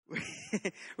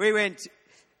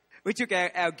we took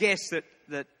our guests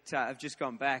that have just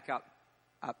gone back up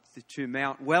to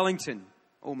Mount Wellington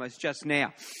almost just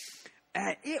now.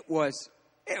 It was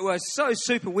so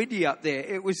super windy up there.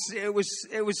 It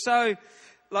was so,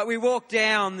 like, we walked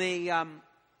down the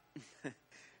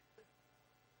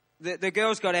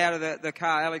girls got out of the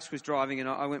car. Alex was driving, and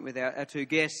I went with our two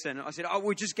guests. And I said,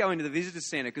 we'll just go into the visitor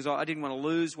centre because I didn't want to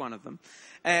lose one of them.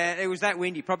 And it was that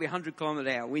windy, probably 100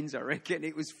 kilometre-hour winds, I reckon.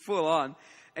 It was full on.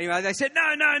 Anyway, they said,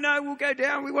 no, we'll go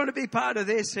down. We want to be part of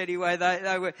this. Anyway,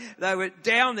 they were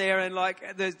down there, and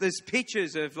like there's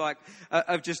pictures of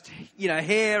just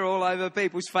hair all over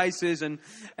people's faces, and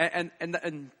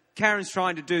Karen's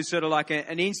trying to do sort of like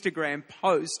an Instagram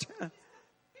post.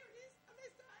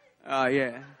 Oh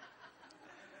yeah.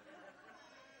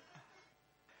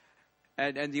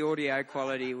 And the audio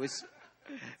quality was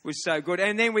so good.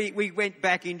 And then we went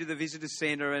back into the visitor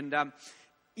centre, and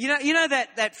you know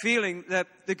that feeling that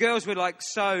the girls were like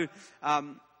so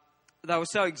they were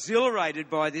so exhilarated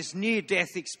by this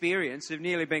near-death experience of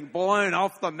nearly being blown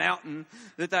off the mountain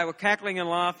that they were cackling and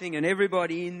laughing, and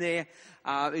everybody in there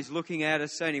is looking at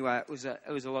us. So anyway, it was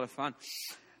a lot of fun.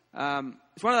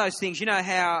 It's one of those things,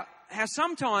 how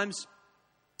sometimes,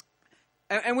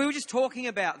 and we were just talking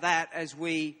about that as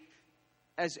we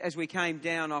came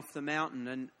down off the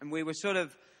mountain, and we were sort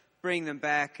of bringing them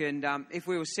back, and if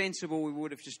we were sensible, we would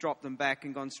have just dropped them back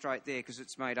and gone straight there because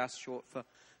it's made us short for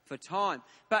time.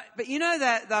 But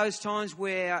that those times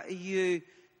where you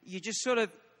just sort of,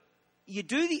 you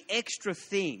do the extra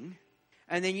thing,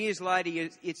 and then years later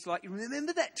it's like,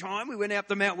 remember that time we went out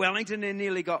to Mount Wellington and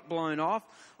nearly got blown off?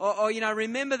 Or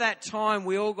remember that time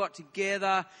we all got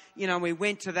together, and we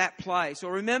went to that place?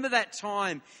 Or remember that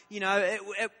time,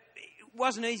 it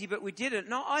wasn't easy, but we did it.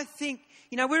 And I think,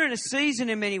 we're in a season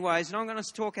in many ways, and I'm going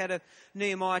to talk out of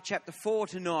Nehemiah chapter 4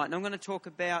 tonight, and I'm going to talk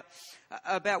about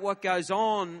what goes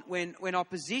on when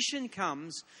opposition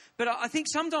comes. But I think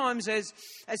sometimes as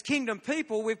kingdom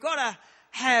people, we've got to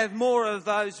have more of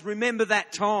those remember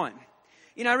that time.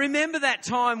 Remember that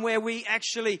time where we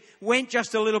actually went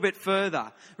just a little bit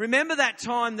further. Remember that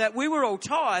time that we were all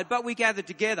tired, but we gathered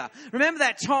together. Remember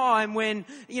that time when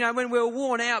we were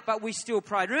worn out, but we still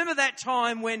prayed. Remember that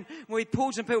time when we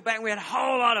pulled some people back and we had a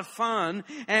whole lot of fun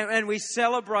and we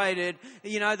celebrated,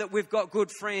 that we've got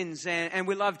good friends and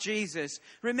we love Jesus.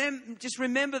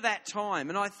 Remember that time.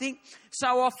 And I think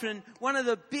so often one of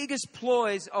the biggest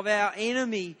ploys of our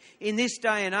enemy in this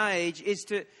day and age is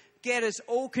to get us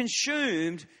all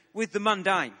consumed with the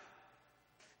mundane.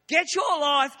 Get your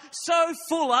life so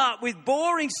full up with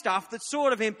boring stuff that's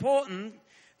sort of important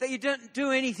that you don't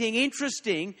do anything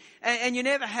interesting, and you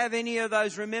never have any of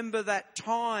those remember that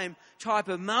time type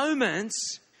of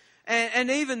moments. And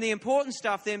even the important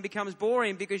stuff then becomes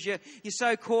boring because you're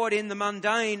so caught in the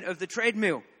mundane of the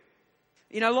treadmill.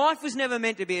 Life was never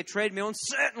meant to be a treadmill, and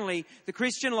certainly the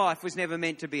Christian life was never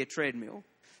meant to be a treadmill.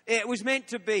 It was meant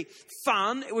to be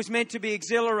fun. It was meant to be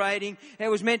exhilarating. It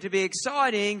was meant to be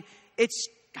exciting. It's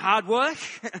hard work.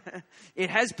 It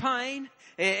has pain.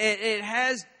 It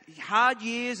has hard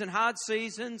years and hard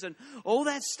seasons and all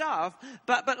that stuff.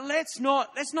 But let's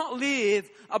not live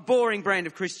a boring brand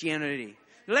of Christianity.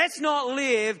 Let's not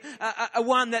live a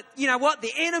one that,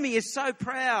 the enemy is so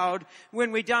proud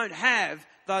when we don't have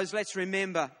those let's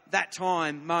remember that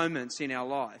time moments in our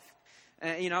life.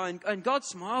 And God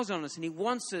smiles on us, and He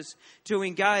wants us to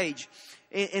engage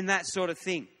in that sort of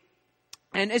thing.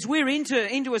 And as we're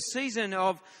into a season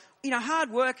of,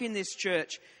 hard work in this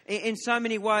church in so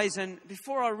many ways, and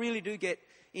before I really do get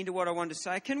into what I want to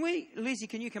say, Lizzie,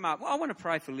 can you come up? Well, I want to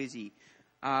pray for Lizzie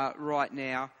right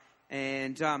now.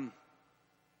 And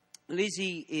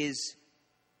Lizzie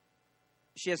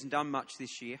she hasn't done much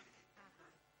this year.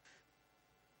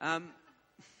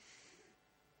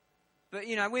 But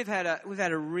we've had a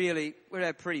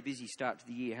pretty busy start to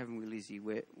the year, haven't we, Lizzie?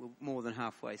 We're more than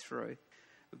halfway through,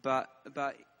 but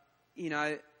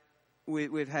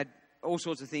we've had all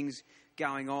sorts of things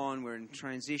going on. We're in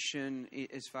transition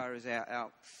as far as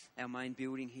our main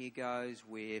building here goes.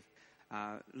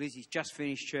 Lizzie's just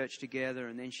finished church together,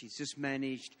 and then she's just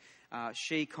managed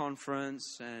She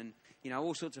Conference and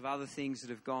all sorts of other things that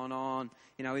have gone on.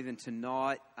 Even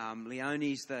tonight,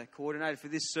 Leonie's the coordinator for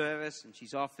this service, and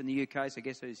she's off in the UK, so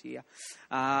guess who's here?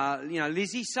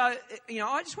 Lizzie. So,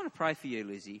 I just want to pray for you,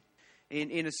 Lizzie,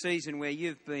 in a season where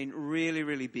you've been really,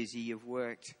 really busy. You've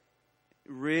worked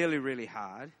really, really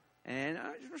hard, and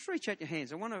just reach out your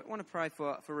hands. I want to pray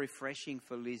for refreshing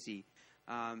for Lizzie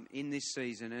in this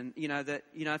season. And,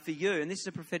 for you, and this is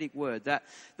a prophetic word, that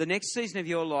the next season of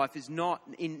your life is not,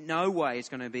 in no way, it's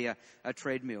going to be a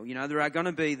treadmill. There are going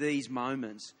to be these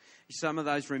moments, some of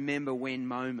those remember when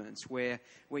moments where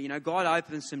God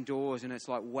opens some doors and it's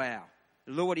like, wow,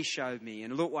 look what he showed me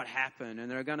and look what happened. And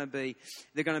there are going to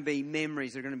be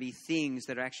memories, there are going to be things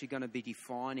that are actually going to be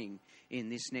defining in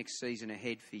this next season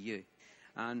ahead for you.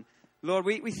 And Lord,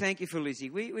 we thank you for Lizzie.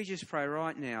 We just pray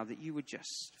right now that you would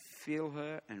just fill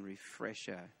her and refresh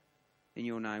her in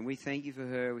your name. We thank you for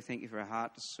her. We thank you for her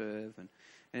heart to serve.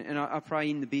 And I pray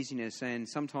in the busyness, and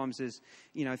sometimes there's,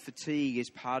 fatigue is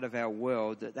part of our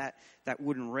world, that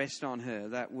wouldn't rest on her.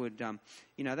 That would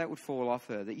fall off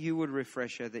her. That you would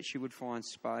refresh her, that she would find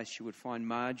space, she would find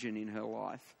margin in her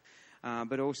life.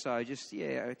 But also just,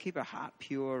 keep her heart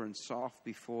pure and soft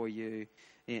before you,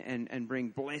 and bring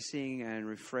blessing and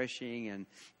refreshing and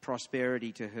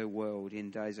prosperity to her world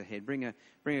in days ahead. Bring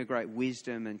a great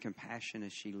wisdom and compassion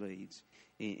as she leads.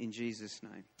 In Jesus'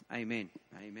 name. Amen.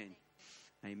 Amen.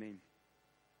 Amen.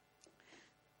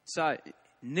 So,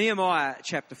 Nehemiah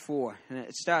chapter 4, and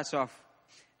it starts off,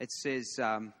 it says,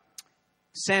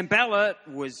 Sanballat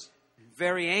was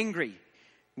very angry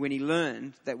when he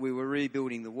learned that we were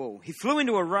rebuilding the wall. He flew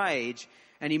into a rage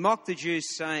and he mocked the Jews,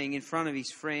 saying in front of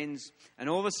his friends and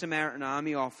all the Samaritan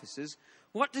army officers,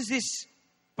 "What does this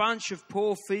bunch of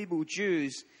poor, feeble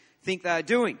Jews think they are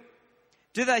doing?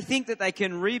 Do they think that they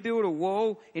can rebuild a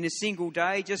wall in a single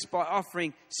day just by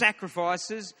offering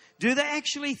sacrifices? Do they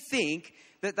actually think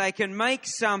that they can make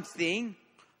something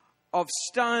of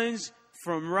stones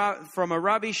from a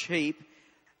rubbish heap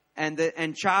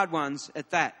and charred ones at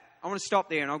that?" I want to stop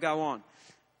there and I'll go on.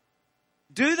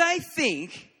 Do they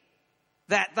think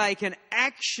that they can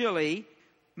actually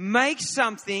make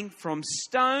something from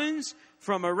stones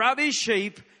from a rubbish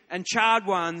heap and charred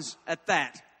ones at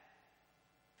that?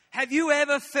 Have you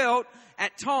ever felt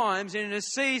at times in a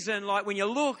season like when you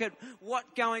look at what's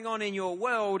going on in your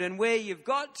world and where you've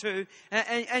got to,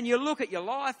 and you look at your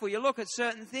life or you look at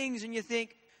certain things and you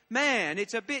think, man,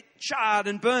 it's a bit charred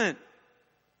and burnt.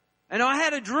 And I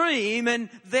had a dream and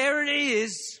there it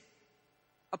is,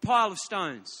 a pile of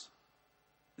stones.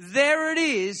 There it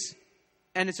is,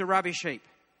 and it's a rubbish heap.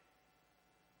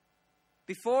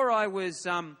 Before I was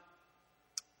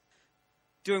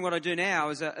doing what I do now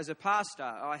as a pastor,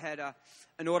 I had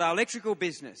an auto electrical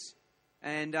business.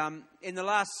 And in the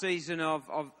last season of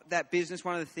that business,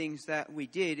 one of the things that we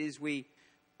did is we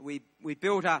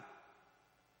built a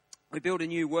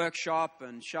new workshop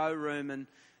and showroom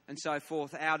and so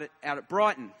forth out at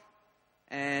Brighton.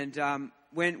 And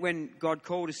when God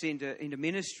called us into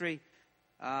ministry,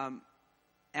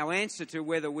 our answer to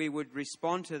whether we would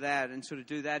respond to that and sort of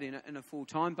do that in a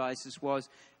full-time basis was,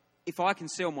 if I can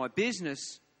sell my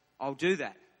business, I'll do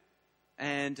that.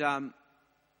 And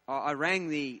I rang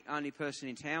the only person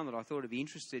in town that I thought would be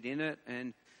interested in it,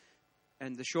 and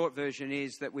the short version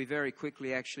is that we very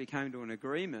quickly actually came to an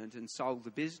agreement and sold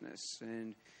the business.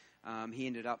 And he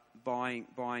ended up buying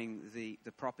the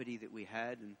property that we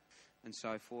had and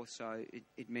so forth. So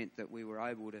it meant that we were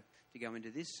able to go into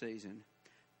this season.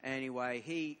 Anyway,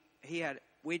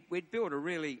 we'd built a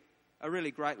really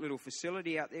great little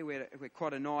facility out there. We had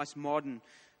quite a nice modern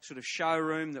sort of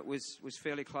showroom that was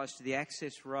fairly close to the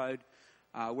access road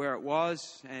where it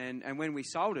was. And when we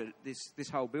sold it, this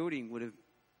whole building would have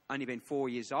only been 4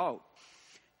 years old.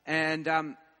 And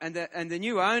the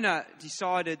new owner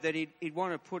decided that he'd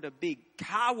want to put a big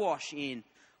car wash in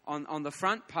on the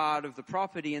front part of the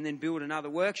property and then build another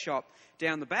workshop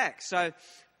down the back. So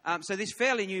this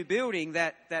fairly new building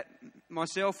that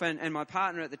myself and my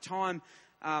partner at the time,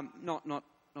 not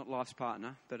life's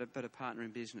partner, but a partner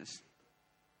in business,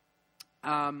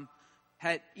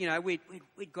 had,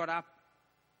 we'd got up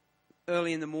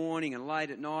early in the morning and late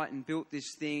at night and built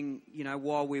this thing,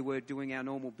 while we were doing our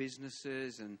normal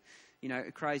businesses and,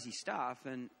 crazy stuff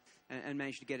and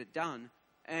managed to get it done.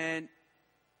 And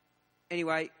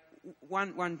anyway,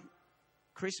 one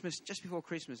Christmas, just before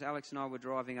Christmas, Alex and I were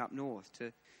driving up north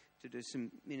to do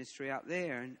some ministry up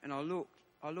there, and I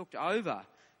looked over,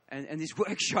 and this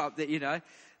workshop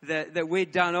that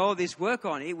we'd done all this work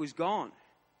on, it was gone.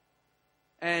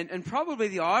 And probably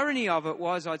the irony of it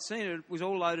was, I'd seen it was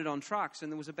all loaded on trucks,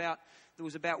 and there was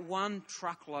about one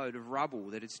truckload of rubble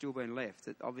that had still been left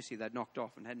that obviously they'd knocked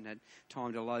off and hadn't had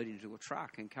time to load into a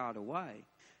truck and cart away.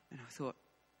 And I thought,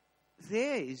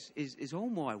 there is all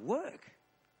my work.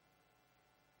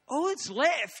 All that's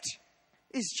left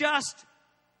is just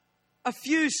a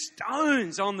few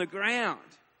stones on the ground.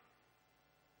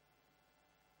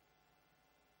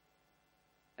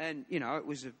 And, it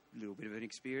was a little bit of an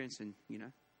experience, and,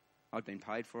 I'd been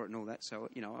paid for it and all that, so,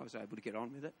 I was able to get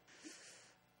on with it.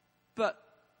 But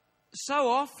so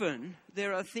often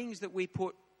there are things that we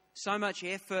put so much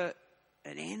effort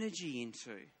and energy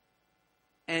into.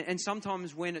 And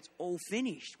sometimes when it's all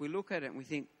finished, we look at it and we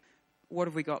think, what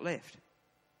have we got left?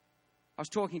 I was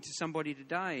talking to somebody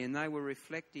today and they were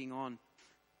reflecting on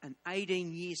an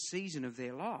 18-year season of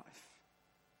their life.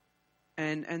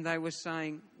 And they were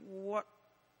saying, what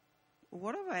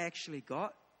have I actually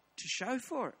got to show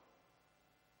for it?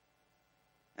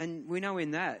 And we know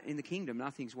in the kingdom,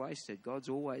 nothing's wasted. God's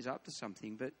always up to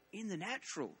something. But in the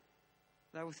natural,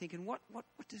 they were thinking, what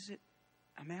does it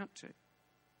amount to?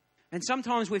 And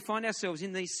sometimes we find ourselves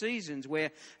in these seasons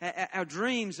where our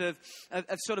dreams have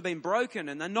sort of been broken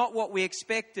and they're not what we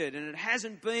expected and it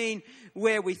hasn't been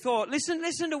where we thought.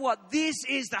 Listen to what this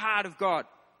is the heart of God.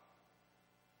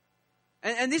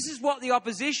 And this is what the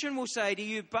opposition will say to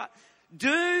you. But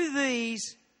do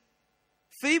these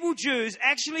feeble Jews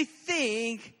actually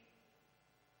think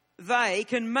they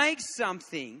can make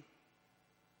something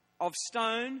of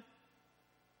stone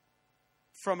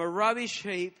from a rubbish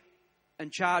heap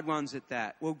and charred ones at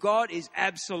that? Well, God is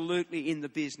absolutely in the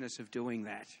business of doing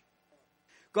that.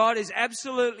 God is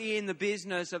absolutely in the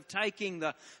business of taking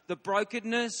the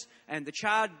brokenness and the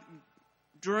charred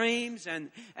dreams and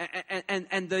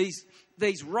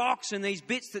these rocks and these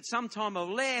bits that sometime are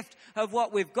left of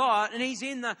what we've got, and he's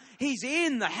in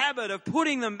the habit of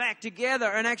putting them back together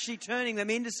and actually turning them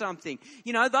into something.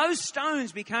 Those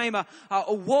stones became a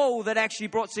wall that actually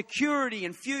brought security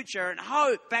and future and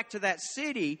hope back to that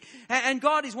city, and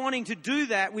God is wanting to do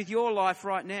that with your life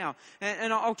right now,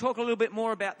 and I'll talk a little bit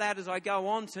more about that as I go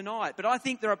on tonight. But I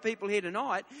think there are people here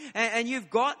tonight and you've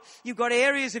got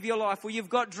areas of your life where you've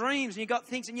got dreams and you've got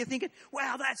things and you're thinking,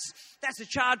 wow, that's a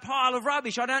charred pile of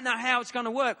rubbish. I don't know how it's going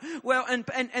to work. Well,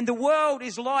 and the world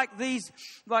is like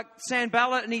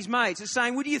Sanballat and his mates. It's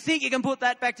saying, well, do you think you can put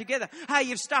that back together? Hey,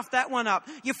 you've stuffed that one up.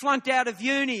 You flunked out of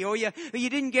uni, or you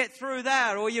didn't get through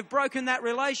that, or you've broken that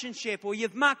relationship, or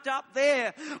you've mucked up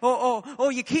there,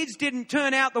 or your kids didn't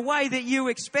turn out the way that you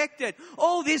expected.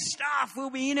 All this stuff will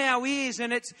be in our ears,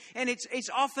 and it's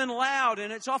often loud,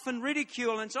 and it's often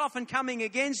ridiculed, and it's often coming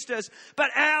against us.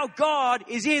 But our God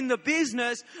is in the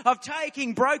business of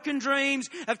taking broken dreams,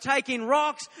 of taking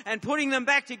rocks and putting them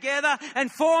back together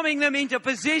and forming them into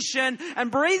position and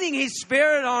breathing His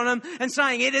Spirit on them and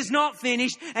saying, it is not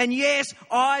finished, and yes,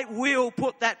 I will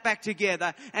put that back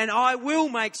together and I will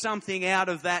make something out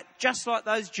of that, just like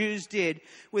those Jews did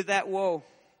with that wall.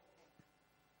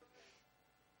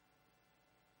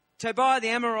 Tobiah the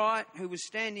Amorite, who was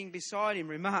standing beside him,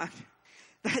 remarked,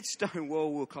 that stone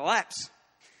wall will collapse,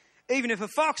 even if a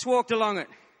fox walked along it.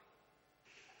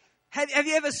 Have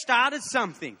you ever started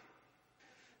something?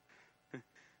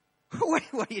 What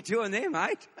are you doing there,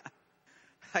 mate?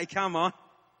 Hey, come on.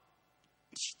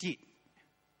 Shit.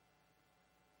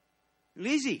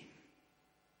 Lizzie,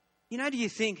 do you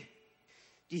think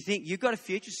you've got a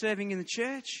future serving in the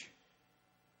church?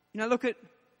 Look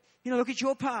at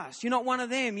your past. You're not one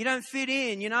of them. You don't fit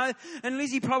in, And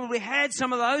Lizzie probably had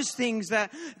some of those things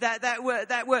that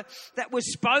were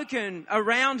spoken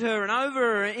around her and over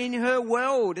her in her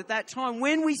world at that time.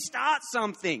 When we start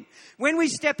something, when we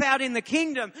step out in the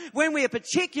kingdom, when we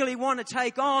particularly want to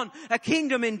take on a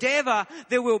kingdom endeavor,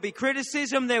 there will be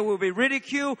criticism, there will be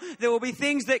ridicule, there will be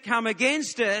things that come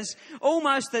against us.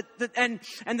 Almost and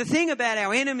the thing about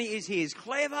our enemy is he is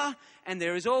clever. And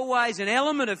there is always an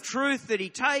element of truth that he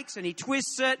takes and he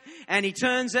twists it and he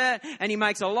turns it and he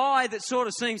makes a lie that sort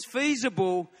of seems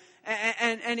feasible.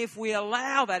 And if we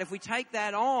allow that, if we take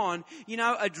that on,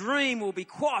 a dream will be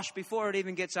quashed before it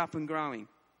even gets up and growing.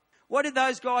 What did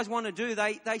those guys want to do?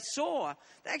 They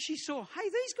actually saw, hey,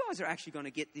 these guys are actually going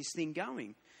to get this thing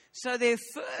going. So their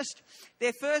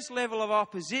first level of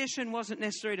opposition wasn't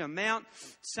necessarily to mount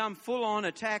some full-on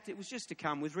attack. It was just to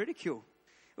come with ridicule.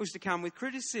 It was to come with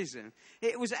criticism.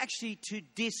 It was actually to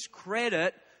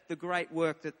discredit the great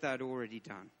work that they'd already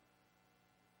done.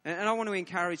 And I want to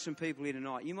encourage some people here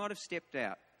tonight. You might have stepped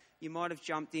out. You might have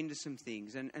jumped into some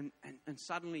things. And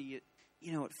suddenly,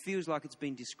 it feels like it's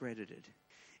been discredited.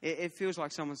 It feels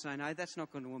like someone's saying, no, that's not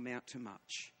going to amount to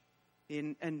much.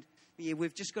 And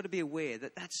we've just got to be aware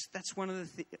that that's one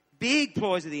of the big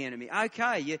ploys of the enemy.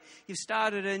 Okay, you've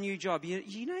started a new job. You're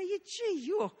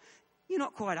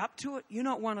not quite up to it. You're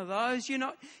not one of those. You're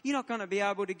not going to be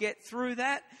able to get through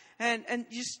that. And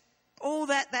just all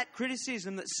that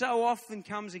criticism that so often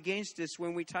comes against us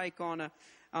when we take on a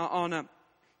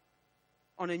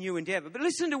new endeavour. But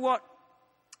listen to what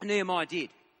Nehemiah did.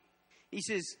 He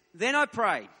says, then I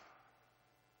prayed.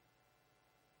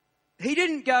 He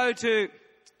didn't go to,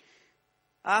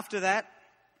 after that,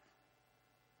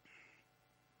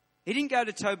 He didn't go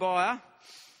to Tobiah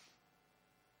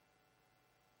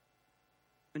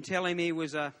and tell him he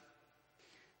was a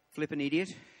flippin'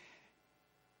 idiot,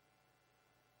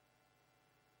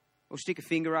 or stick a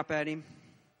finger up at him.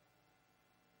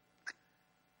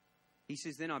 He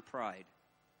says, then I prayed,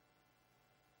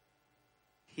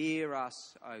 hear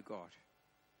us, O God,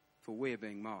 for we are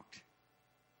being mocked.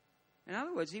 In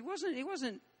other words, he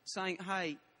wasn't saying,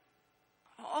 hey,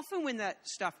 often when that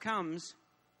stuff comes,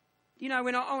 you know,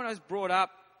 when I was brought up,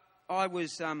 I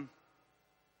was the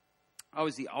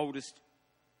oldest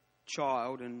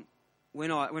child, and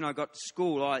when I got to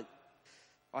school, I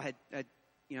had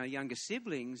younger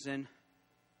siblings, and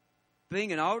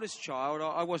being an oldest child,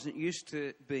 I wasn't used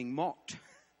to being mocked.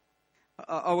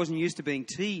 I wasn't used to being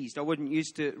teased. I wasn't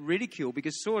used to ridicule,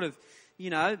 because sort of, you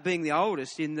know, being the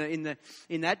oldest in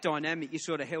that dynamic, you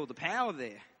sort of held the power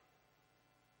there.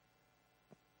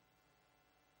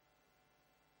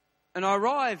 And I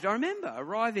remember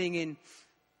arriving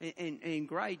in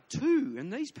grade 2,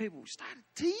 and these people started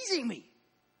teasing me.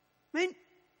 I mean,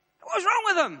 what was wrong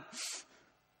with them?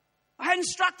 I hadn't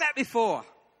struck that before.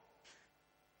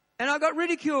 And I got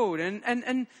ridiculed, and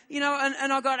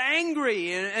I got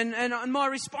angry, and my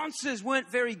responses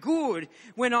weren't very good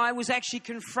when I was actually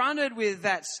confronted with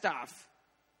that stuff.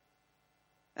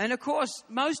 And of course,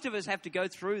 most of us have to go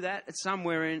through that at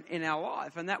somewhere in our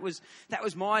life, and that was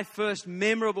my first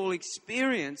memorable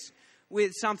experience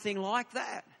with something like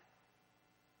that.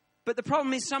 But the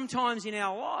problem is, sometimes in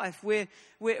our life we're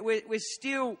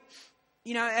still,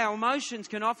 you know, our emotions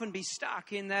can often be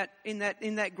stuck in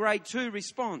that grade 2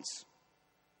 response.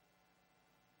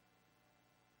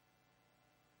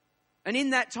 And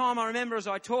in that time, I remember as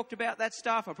I talked about that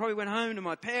stuff, I probably went home to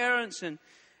my parents, and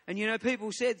you know,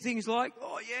 people said things like,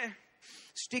 oh yeah,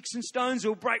 sticks and stones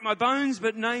will break my bones,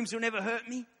 but names will never hurt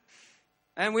me.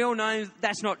 And we all know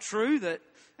that's not true, that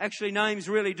actually names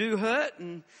really do hurt,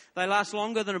 and they last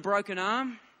longer than a broken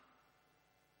arm.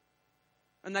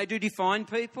 And they do define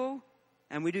people,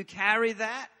 and we do carry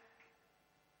that.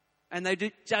 And they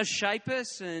does shape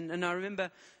us, and I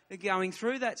remember going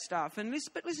through that stuff.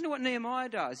 But listen to what Nehemiah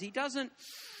does. He doesn't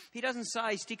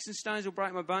say, sticks and stones will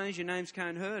break my bones, your names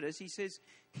can't hurt us. He says,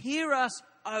 hear us,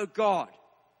 O God.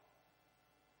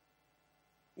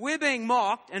 We're being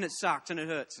mocked, and it sucks, and it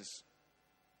hurts us.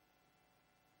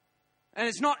 And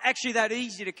it's not actually that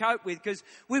easy to cope with, because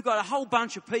we've got a whole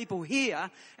bunch of people here,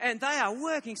 and they are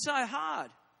working so hard.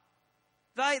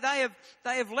 They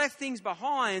have left things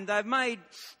behind.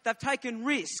 They've taken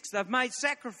risks. They've made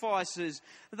sacrifices.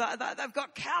 They've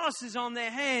got calluses on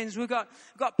their hands. We've got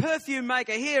perfume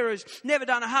maker here who's never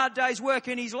done a hard day's work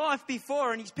in his life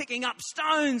before, and he's picking up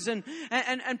stones, and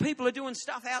people are doing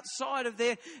stuff outside of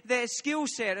their skill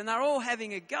set, and they're all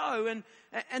having a go,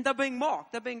 and they're being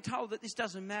mocked. They're being told that this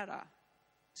doesn't matter.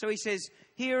 So he says,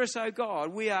 hear us, O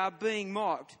God, we are being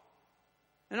mocked.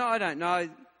 And I don't know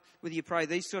whether you pray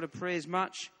these sort of prayers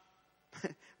much.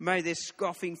 May their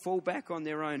scoffing fall back on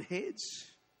their own heads.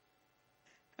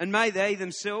 And may they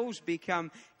themselves become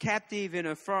captive in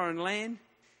a foreign land.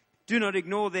 Do not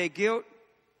ignore their guilt.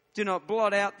 Do not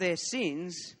blot out their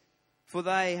sins, for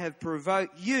they have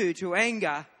provoked you to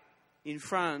anger in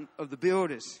front of the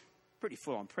builders. Pretty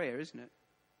full-on prayer, isn't it?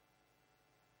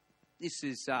 This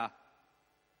is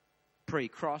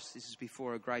pre-cross. This is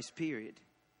before a grace period.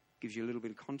 Gives you a little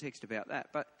bit of context about that.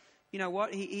 But you know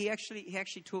what? He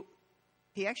actually took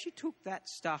that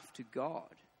stuff to God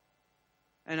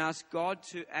and asked God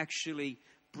to actually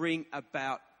bring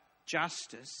about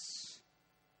justice,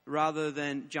 rather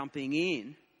than jumping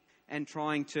in and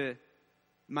trying to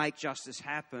make justice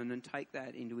happen and take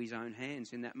that into his own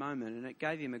hands in that moment. And it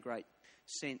gave him a great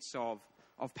sense of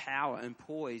power and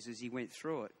poise as he went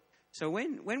through it. So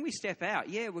when we step out,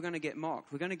 yeah, we're going to get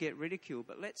mocked, we're going to get ridiculed,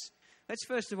 but let's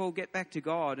first of all get back to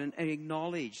God and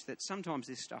acknowledge that sometimes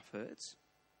this stuff hurts.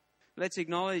 Let's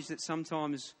acknowledge that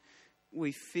sometimes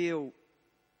we feel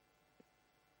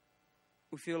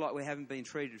like we haven't been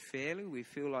treated fairly. We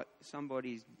feel like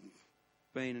somebody's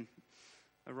been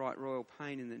a right royal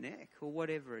pain in the neck, or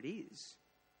whatever it is.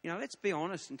 You know, let's be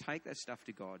honest and take that stuff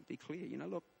to God. Be clear. You know,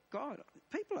 look, God,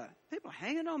 people are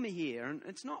hanging on me here, and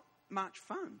it's not much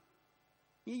fun.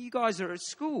 You guys are at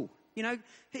school. You know,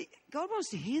 God wants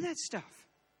to hear that stuff.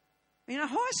 You know,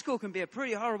 high school can be a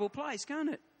pretty horrible place, can't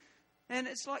it? And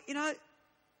it's like, you know,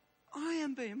 I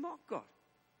am being mocked, God.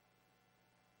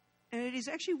 And it is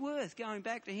actually worth going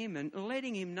back to him and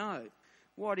letting him know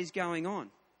what is going on.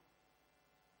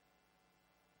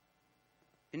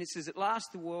 And it says, at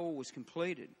last the wall was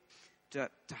completed to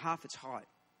half its height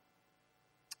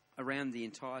around the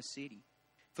entire city.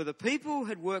 For the people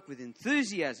had worked with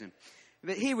enthusiasm,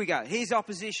 But here we go. Here's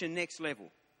opposition next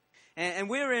level. And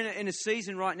we're in a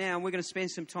season right now, and we're going to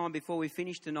spend some time before we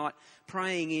finish tonight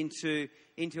praying into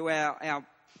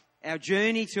our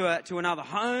journey to another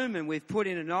home, and we've put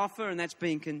in an offer, and that's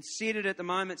being considered at the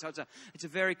moment. So it's a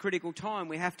very critical time.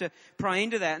 We have to pray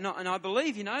into that. And I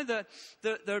believe, that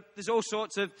there's all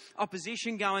sorts of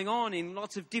opposition going on in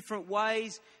lots of different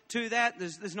ways to that.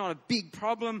 There's not a big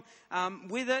problem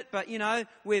with it, but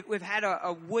we've had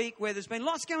a week where there's been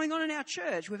lots going on in our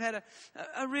church. We've had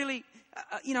a really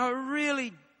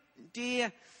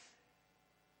dear,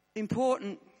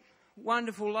 important,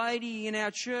 wonderful lady in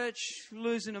our church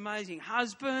lose an amazing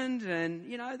husband,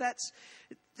 and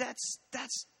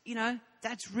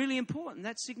that's really important.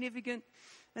 That's significant,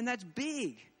 and that's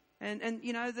big. And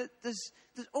that there's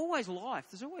always life.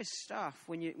 There's always stuff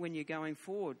when you're going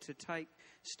forward to take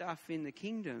stuff in the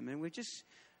kingdom, and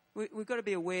we've got to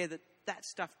be aware that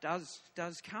stuff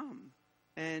does come,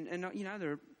 and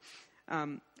there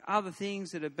are other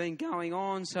things that have been going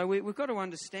on. So we've got to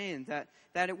understand that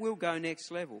it will go next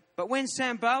level. But when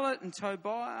Sanballat and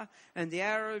Tobiah and the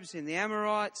Arabs and the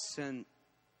Amorites and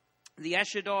the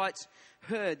Ashdodites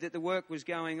heard that the work was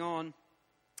going on,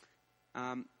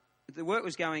 the work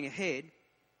was going ahead,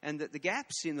 and that the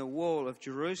gaps in the wall of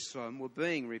Jerusalem were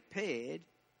being repaired,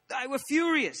 they were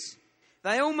furious.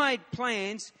 They all made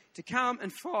plans to come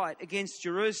and fight against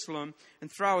Jerusalem and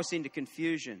throw us into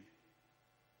confusion.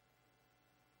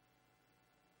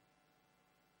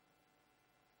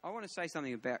 I want to say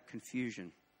something about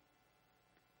confusion.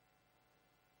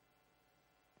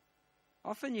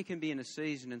 Often you can be in a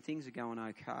season and things are going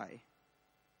okay,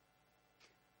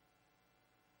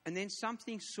 and then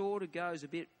something sort of goes a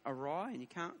bit awry and you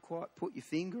can't quite put your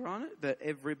finger on it, but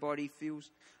everybody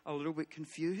feels a little bit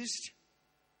confused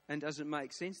and doesn't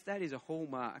make sense. That is a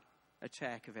hallmark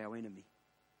attack of our enemy.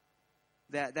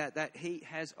 That he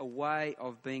has a way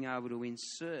of being able to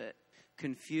insert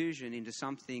confusion into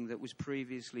something that was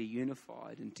previously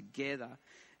unified and together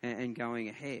and going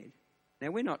ahead. Now,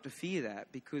 we're not to fear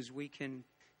that, because we can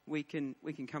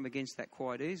come against that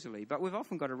quite easily, but we've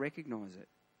often got to recognise it.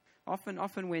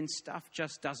 Often when stuff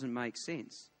just doesn't make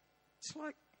sense, it's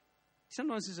like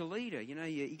sometimes as a leader,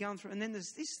 you're going through, and then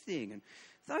there's this thing, and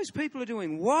those people are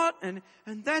doing what, and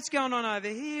that's going on over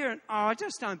here, and I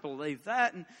just don't believe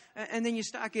that, and then you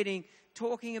start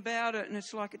talking about it, and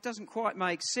it's like it doesn't quite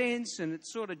make sense, and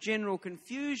it's sort of general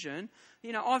confusion.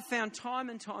 I've found time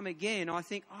and time again, I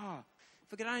think,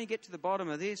 if I could only get to the bottom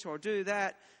of this or do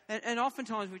that, and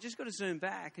oftentimes we've just got to zoom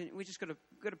back, and we just got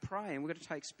to pray, and we've got to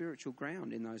take spiritual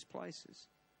ground in those places,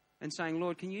 and saying,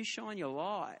 Lord, can you shine your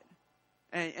light,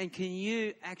 and can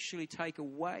you actually take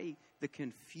away the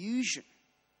confusion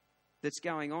that's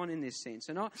going on in this sense?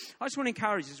 And I just want to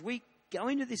encourage, as we go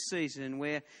into this season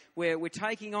where we're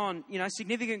taking on,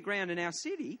 significant ground in our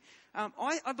city,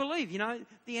 I believe,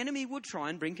 the enemy would try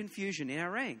and bring confusion in our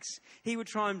ranks. He would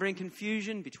try and bring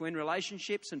confusion between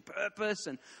relationships and purpose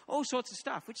and all sorts of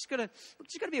stuff. We've just got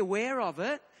to be aware of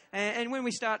it. And when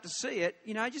we start to see it,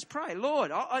 just pray,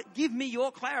 Lord, give me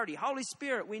your clarity. Holy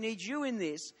Spirit, we need you in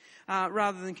this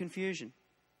rather than confusion.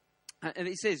 And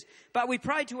it says, but we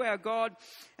prayed to our God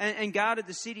and guarded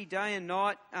the city day and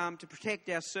night to protect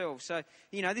ourselves. So,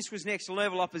 this was next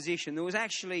level opposition. There was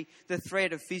actually the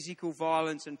threat of physical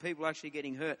violence and people actually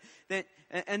getting hurt.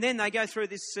 And then they go through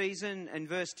this season in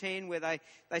verse 10 where they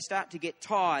start to get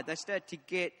tired. They start to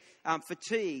get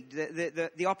fatigued.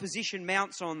 The opposition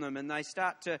mounts on them, and they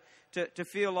start to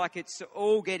feel like it's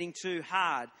all getting too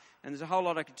hard. And there's a whole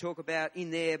lot I could talk about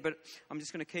in there, but I'm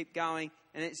just going to keep going.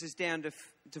 And it says down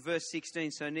to verse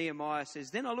 16. So Nehemiah says,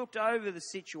 then I looked over the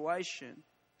situation,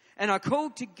 and I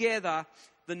called together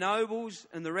the nobles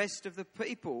and the rest of the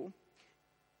people,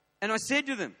 and I said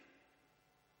to them,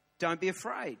 don't be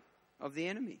afraid of the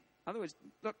enemy. In other words,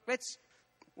 look,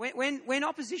 when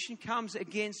opposition comes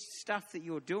against stuff that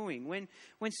you're doing, when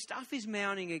stuff is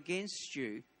mounting against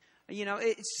you,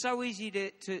 it's so easy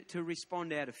to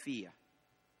respond out of fear.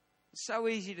 It's so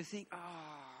easy to think,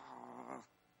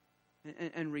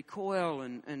 and recoil,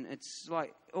 and it's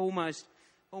like almost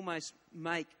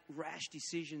make rash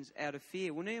decisions out of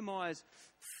fear. Well, Nehemiah's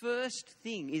first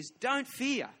thing is don't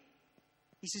fear.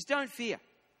 He says, don't fear.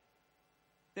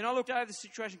 Then I looked over the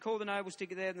situation, called the nobles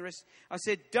together and the rest. I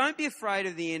said, don't be afraid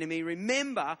of the enemy.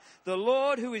 Remember, the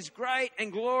Lord who is great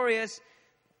and glorious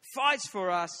fights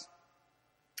for us,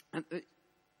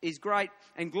 is great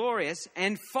and glorious,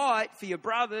 and fight for your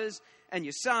brothers and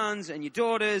your sons and your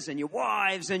daughters and your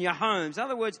wives and your homes. In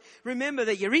other words, remember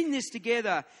that you're in this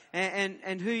together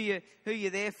and who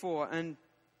you're there for. And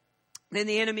then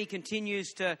the enemy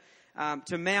continues to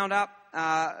mount up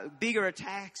bigger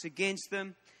attacks against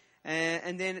them.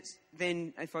 And then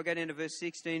if I go down to verse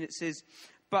 16, it says,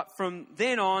 "But from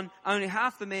then on, only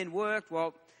half the men worked,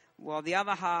 while the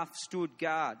other half stood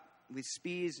guard with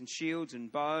spears and shields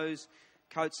and bows,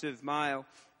 coats of mail.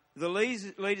 The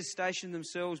leaders stationed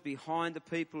themselves behind the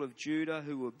people of Judah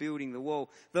who were building the wall.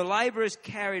 The labourers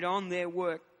carried on their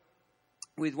work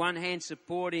with one hand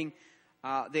supporting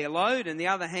their load and the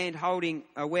other hand holding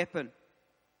a weapon.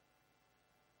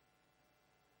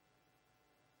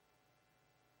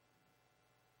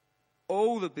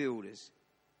 All the builders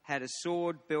had a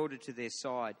sword belted to their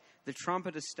side. The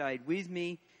trumpeter stayed with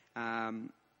me to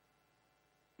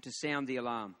sound the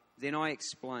alarm. Then I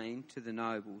explained to the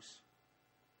nobles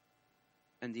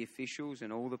and the officials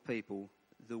and all the people,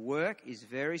 the work is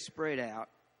very spread out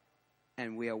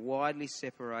and we are widely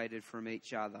separated from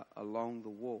each other along the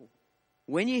wall.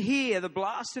 When you hear the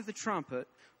blast of the trumpet,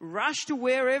 rush to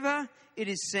wherever it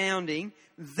is sounding,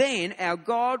 then our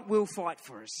God will fight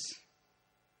for us."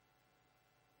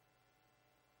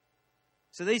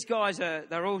 So these guys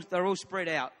they're all spread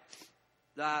out.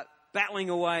 They're battling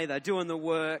away. They're doing the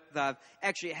work. They've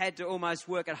actually had to almost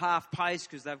work at half pace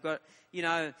because they've got,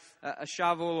 a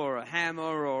shovel or a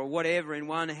hammer or whatever in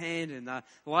one hand, and they're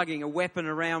lugging a weapon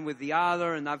around with the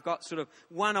other, and they've got sort of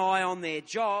one eye on their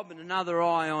job and another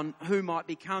eye on who might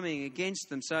be coming against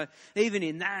them. So even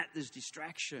in that, there's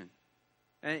distraction.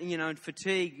 And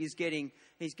fatigue is getting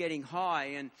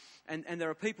high, and there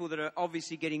are people that are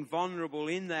obviously getting vulnerable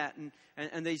in that,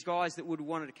 and these guys that would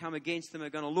want to come against them are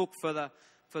going to look for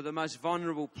the most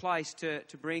vulnerable place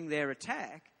to bring their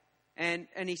attack.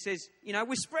 And he says,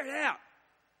 we're spread out.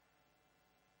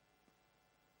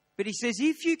 But he says,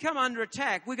 if you come under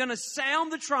attack, we're going to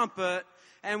sound the trumpet,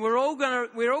 and we're all going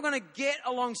to get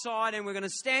alongside, and we're going to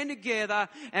stand together,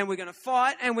 and we're going to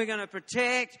fight, and we're going to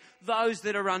protect those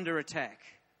that are under attack.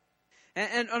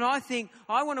 And I think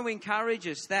I want to encourage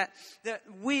us that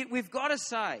we've got to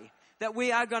say that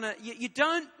we are going to. You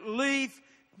don't leave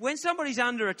when somebody's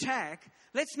under attack.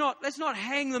 Let's not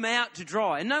hang them out to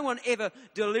dry. And no one ever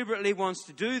deliberately wants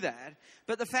to do that.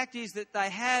 But the fact is that they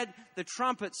had the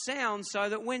trumpet sound so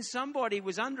that when somebody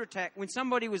was under attack, when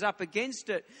somebody was up against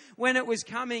it, when it was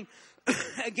coming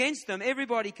against them,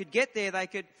 everybody could get there. They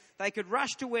could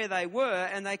rush to where they were,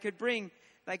 and they could bring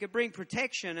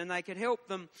protection, and they could help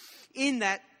them in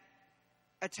that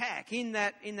attack, in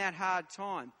that hard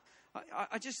time.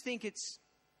 I just think it's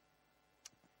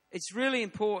really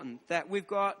important that we've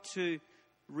got to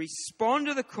respond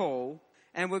to the call,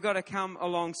 and we've got to come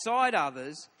alongside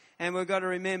others, and we've got to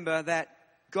remember that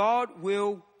God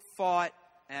will fight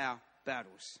our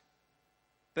battles.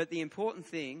 But the important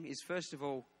thing is, first of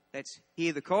all, let's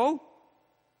hear the call,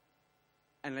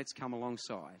 and let's come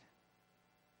alongside.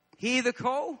 Hear the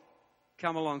call,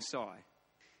 come alongside.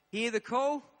 Hear the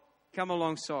call, come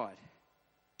alongside.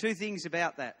 Two things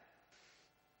about that.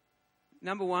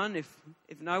 Number one, if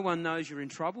no one knows you're in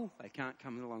trouble, they can't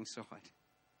come alongside.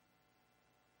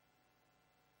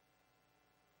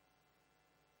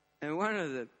 And one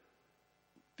of the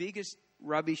biggest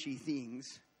rubbishy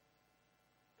things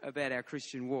about our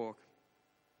Christian walk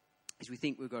is we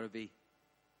think we've got to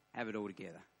have it all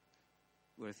together.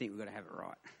 We think we've got to have it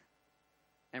right.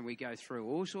 And we go through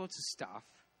all sorts of stuff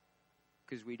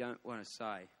because we don't want to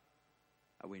say,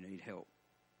 we need help,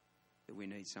 that we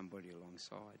need somebody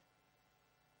alongside.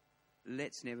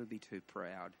 Let's never be too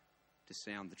proud to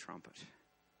sound the trumpet.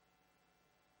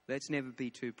 Let's never be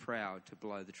too proud to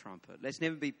blow the trumpet. Let's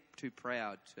never be too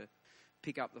proud to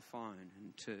pick up the phone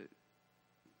and to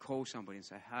call somebody and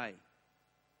say, hey,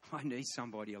 I need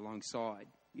somebody alongside.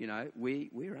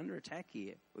 We're under attack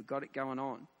here. We've got it going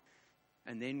on.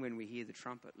 And then when we hear the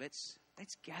trumpet, let's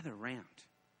gather round.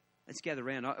 Let's gather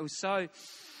round. It was so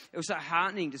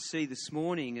heartening to see this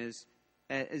morning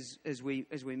as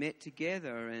we met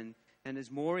together, and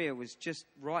as Moria was just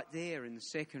right there in the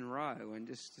second row, and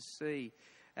just to see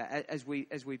as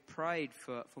we prayed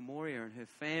for Moria and her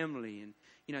family, and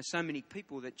so many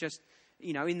people that just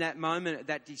in that moment,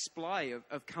 that display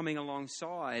of coming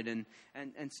alongside and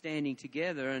standing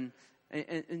together, and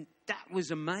that was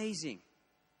amazing.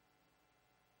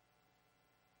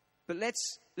 But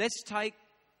let's take,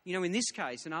 in this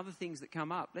case and other things that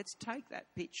come up, let's take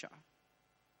that picture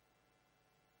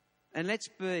and let's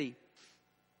be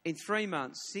in 3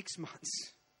 months, 6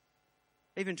 months,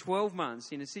 even 12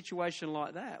 months in a situation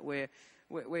like that where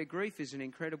grief is an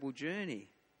incredible journey.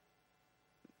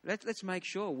 Let's make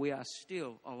sure we are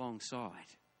still alongside.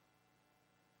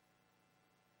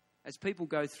 As people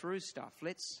go through stuff,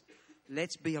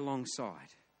 let's be alongside.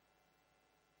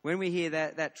 When we hear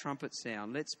that trumpet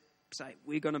sound, say,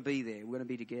 we're going to be there, we're going to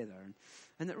be together.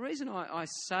 And the reason I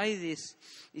say this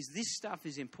is this stuff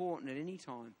is important at any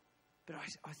time. But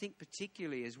I think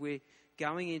particularly as we're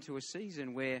going into a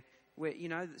season where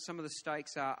some of the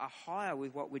stakes are higher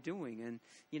with what we're doing. And,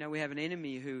 we have an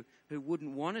enemy who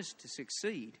wouldn't want us to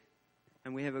succeed.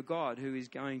 And we have a God who is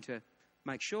going to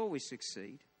make sure we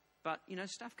succeed. But,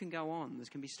 stuff can go on. There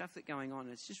can be stuff that's going on.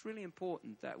 And it's just really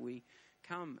important that we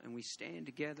come and we stand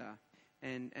together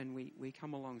and we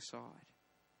come alongside.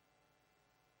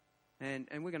 And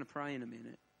we're going to pray in a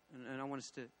minute. And I want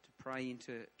us to pray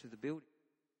into the building.